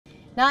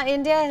Now,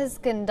 India has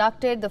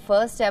conducted the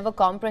first ever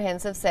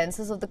comprehensive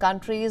census of the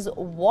country's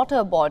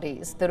water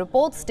bodies. The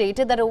report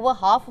stated that over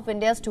half of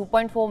India's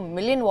 2.4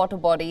 million water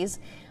bodies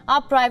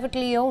are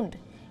privately owned.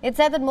 It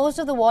said that most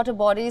of the water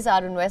bodies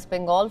are in West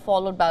Bengal,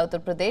 followed by Uttar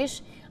Pradesh,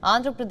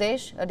 Andhra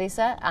Pradesh,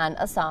 Odisha and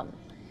Assam.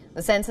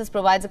 The census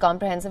provides a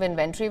comprehensive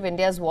inventory of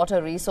India's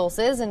water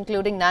resources,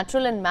 including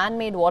natural and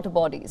man-made water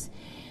bodies.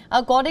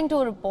 According to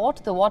a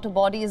report, the water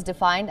body is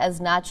defined as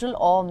natural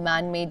or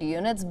man-made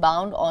units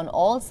bound on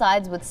all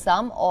sides with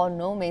some or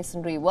no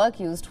masonry work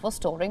used for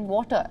storing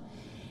water.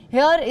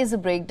 Here is a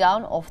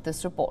breakdown of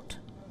this report.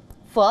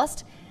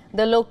 First,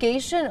 the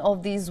location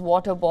of these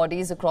water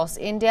bodies across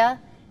India.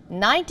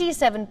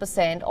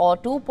 97% or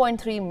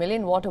 2.3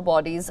 million water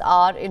bodies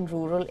are in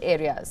rural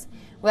areas,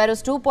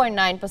 whereas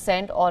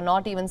 2.9% or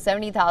not even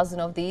 70,000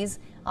 of these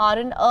are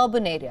in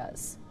urban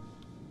areas.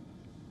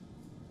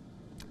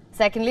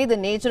 Secondly, the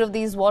nature of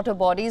these water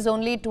bodies: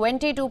 only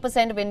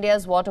 22% of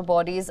India's water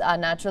bodies are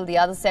natural, the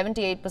other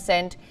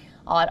 78%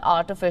 are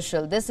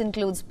artificial. This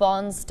includes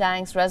ponds,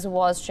 tanks,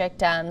 reservoirs, check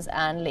dams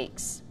and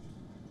lakes.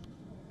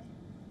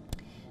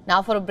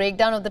 Now for a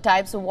breakdown of the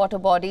types of water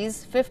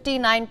bodies: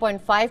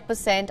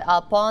 59.5%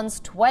 are ponds,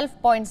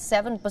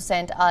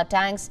 12.7% are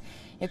tanks.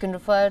 You can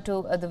refer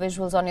to the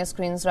visuals on your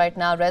screens right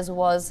now.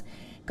 Reservoirs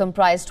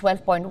comprise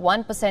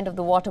 12.1% of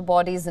the water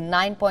bodies and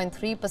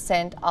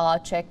 9.3% are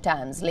check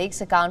dams. Lakes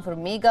account for a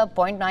meager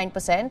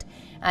 0.9%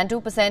 and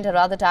 2% are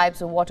other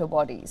types of water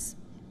bodies.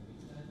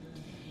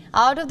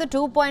 Out of the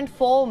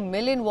 2.4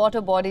 million water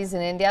bodies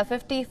in India,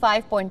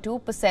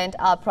 55.2%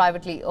 are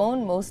privately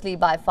owned, mostly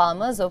by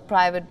farmers or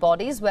private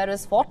bodies,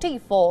 whereas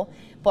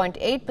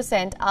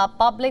 44.8% are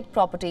public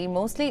property,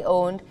 mostly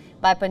owned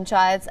by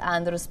panchayats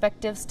and the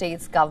respective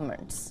states'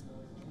 governments.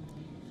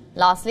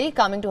 Lastly,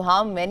 coming to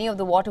how many of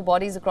the water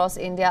bodies across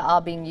India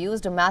are being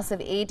used, a massive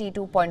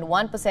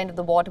 82.1% of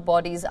the water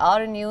bodies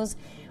are in use.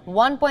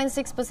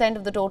 1.6%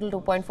 of the total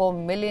 2.4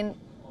 million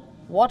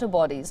water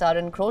bodies are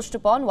encroached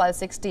upon, while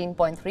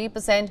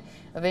 16.3%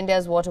 of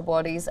India's water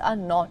bodies are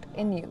not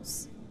in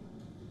use.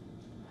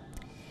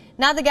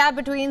 Now, the gap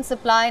between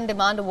supply and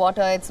demand of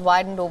water, it's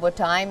widened over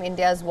time.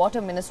 India's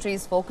water ministry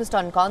is focused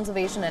on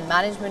conservation and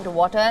management of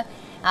water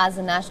as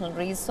a national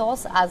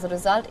resource. As a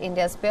result,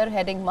 India is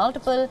spearheading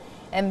multiple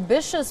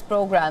ambitious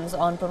programs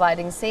on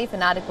providing safe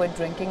and adequate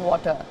drinking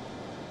water.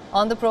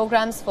 On the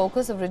program's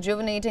focus of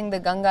rejuvenating the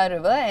Ganga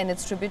River and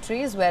its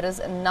tributaries, whereas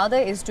another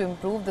is to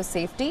improve the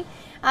safety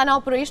and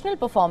operational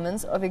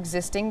performance of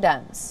existing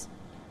dams.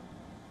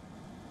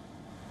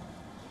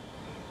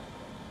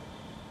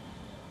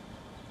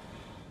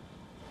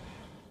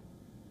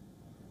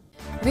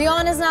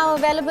 WION is now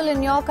available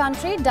in your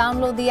country.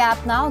 Download the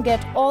app now.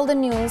 Get all the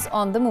news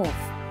on the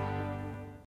move.